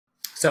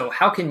So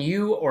how can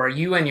you or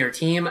you and your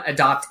team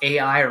adopt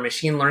AI or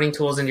machine learning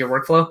tools into your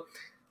workflow? I'm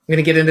going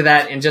to get into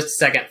that in just a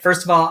second.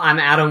 First of all, I'm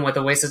Adam with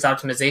Oasis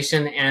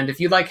Optimization. And if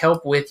you'd like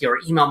help with your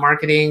email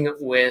marketing,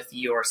 with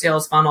your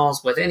sales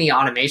funnels, with any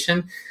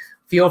automation,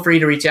 feel free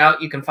to reach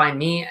out. You can find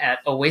me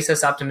at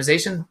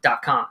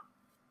oasisoptimization.com.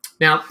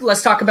 Now,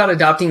 let's talk about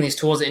adopting these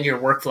tools into your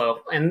workflow.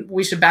 And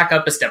we should back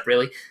up a step,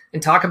 really,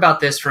 and talk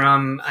about this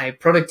from a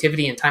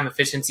productivity and time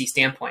efficiency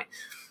standpoint.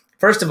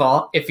 First of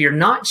all, if you're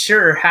not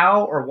sure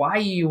how or why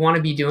you want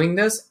to be doing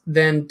this,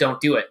 then don't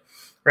do it,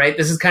 right?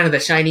 This is kind of the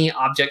shiny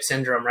object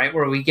syndrome, right?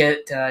 Where we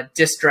get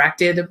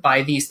distracted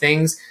by these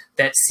things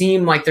that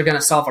seem like they're going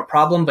to solve a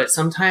problem, but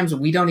sometimes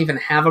we don't even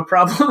have a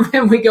problem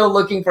and we go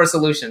looking for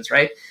solutions,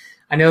 right?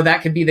 I know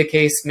that could be the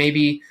case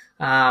maybe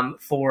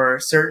for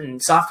certain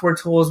software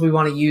tools we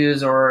want to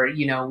use, or,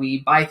 we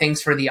buy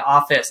things for the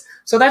office.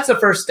 So that's the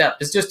first step,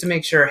 is just to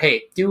make sure,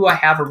 hey, do I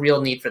have a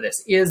real need for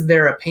this? Is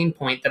there a pain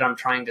point that I'm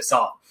trying to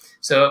solve?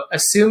 So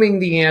assuming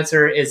the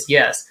answer is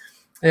yes,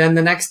 then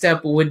the next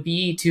step would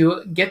be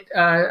to get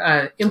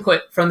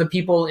input from the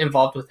people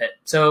involved with it.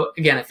 So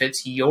again, if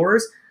it's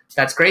yours,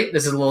 that's great.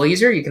 This is a little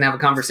easier. You can have a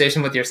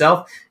conversation with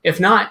yourself. If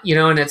not,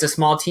 and it's a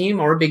small team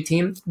or a big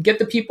team, get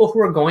the people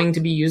who are going to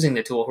be using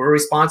the tool, who are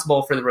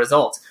responsible for the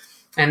results,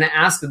 and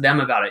ask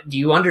them about it. Do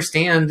you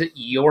understand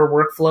your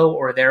workflow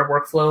or their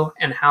workflow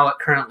and how it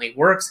currently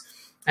works?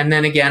 And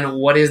then again,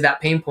 what is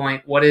that pain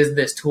point? What is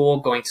this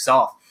tool going to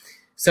solve?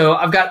 So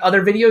I've got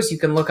other videos you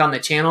can look on the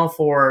channel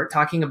for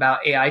talking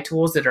about AI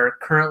tools that are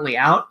currently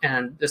out.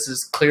 And this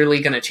is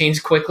clearly going to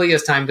change quickly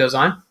as time goes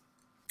on.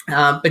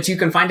 But you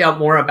can find out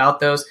more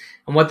about those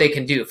and what they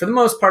can do. For the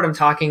most part, I'm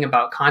talking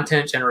about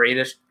content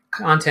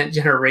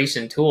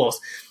generation tools,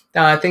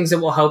 things that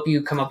will help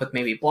you come up with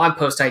maybe blog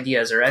post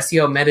ideas or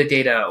SEO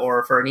metadata,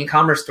 or for an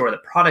e-commerce store, the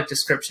product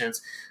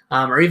descriptions,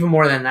 or even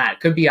more than that.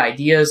 It could be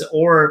ideas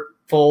or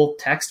full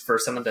text for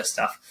some of this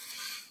stuff.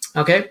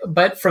 Okay,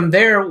 but from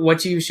there,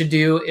 what you should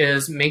do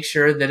is make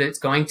sure that it's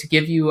going to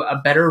give you a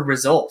better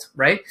result,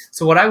 right?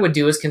 So what I would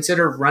do is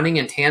consider running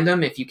in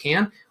tandem if you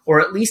can,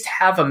 or at least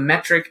have a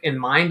metric in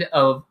mind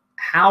of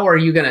how are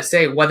you going to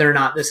say whether or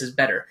not this is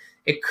better.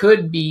 It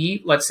could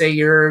be, let's say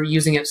you're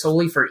using it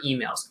solely for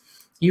emails.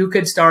 You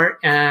could start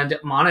and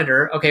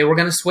monitor, okay, we're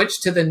going to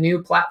switch to the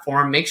new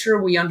platform, make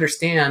sure we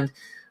understand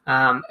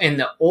in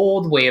the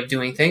old way of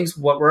doing things,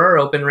 what were our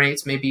open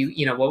rates, maybe,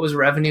 what was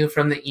revenue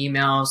from the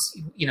emails,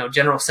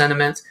 general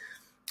sentiments,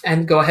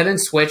 and go ahead and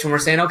switch. And we're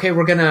saying, okay,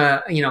 we're going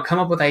to, come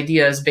up with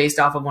ideas based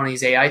off of one of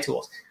these AI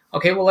tools.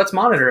 Okay, well, let's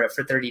monitor it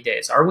for 30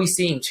 days. Are we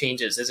seeing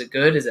changes? Is it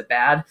good? Is it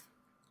bad?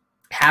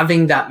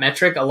 Having that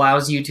metric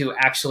allows you to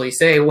actually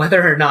say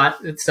whether or not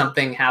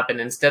something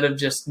happened, instead of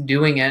just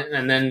doing it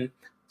and then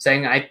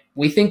saying,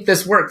 we think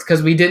this worked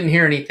because we didn't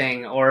hear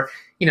anything, or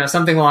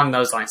something along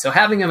those lines. So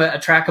having a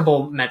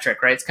trackable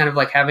metric, right? It's kind of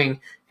like having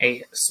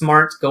a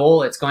SMART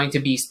goal. It's going to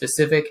be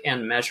specific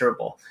and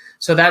measurable.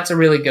 So that's a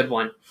really good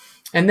one.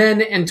 And then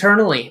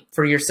internally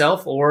for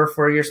yourself or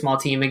for your small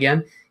team,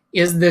 again,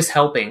 is this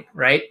helping,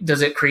 right?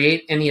 Does it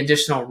create any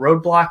additional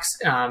roadblocks?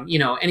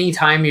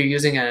 Anytime you're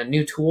using a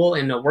new tool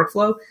in a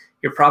workflow,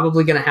 you're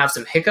probably going to have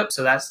some hiccups.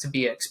 So that's to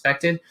be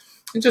expected.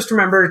 And just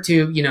remember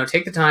to,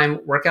 take the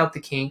time, work out the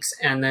kinks,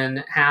 and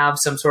then have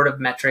some sort of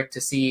metric to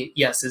see,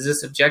 yes, is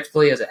this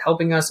objectively, is it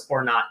helping us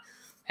or not?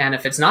 And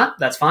if it's not,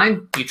 that's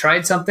fine. You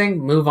tried something,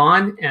 move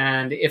on.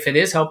 And if it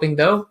is helping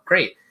though,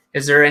 great.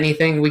 Is there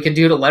anything we could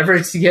do to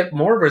leverage to get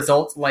more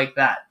results like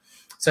that?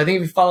 So I think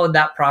if you followed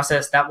that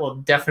process, that will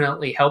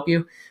definitely help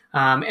you.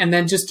 And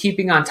then just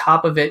keeping on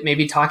top of it,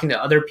 maybe talking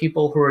to other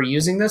people who are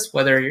using this,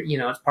 whether,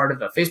 it's part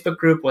of a Facebook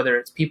group, whether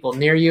it's people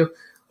near you,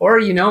 or,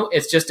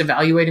 it's just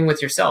evaluating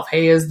with yourself.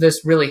 Hey, is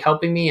this really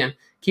helping me? And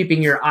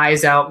keeping your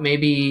eyes out,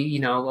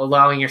 maybe,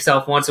 allowing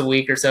yourself once a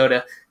week or so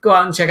to go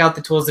out and check out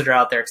the tools that are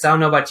out there. Because I don't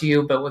know about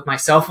you, but with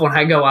myself, when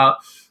I go out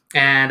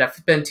and I've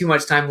spent too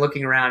much time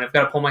looking around, I've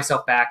got to pull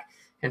myself back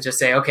and just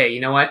say, okay, you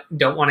know what?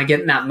 Don't want to get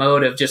in that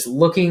mode of just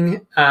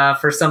looking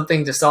for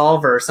something to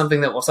solve, or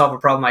something that will solve a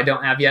problem I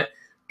don't have yet.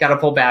 Got to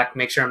pull back,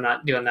 make sure I'm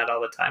not doing that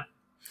all the time.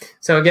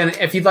 So again,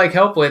 if you'd like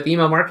help with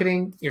email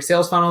marketing, your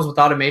sales funnels, with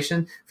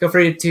automation, feel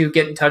free to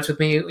get in touch with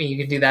me. You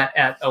can do that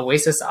at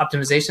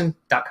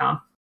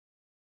oasisoptimization.com.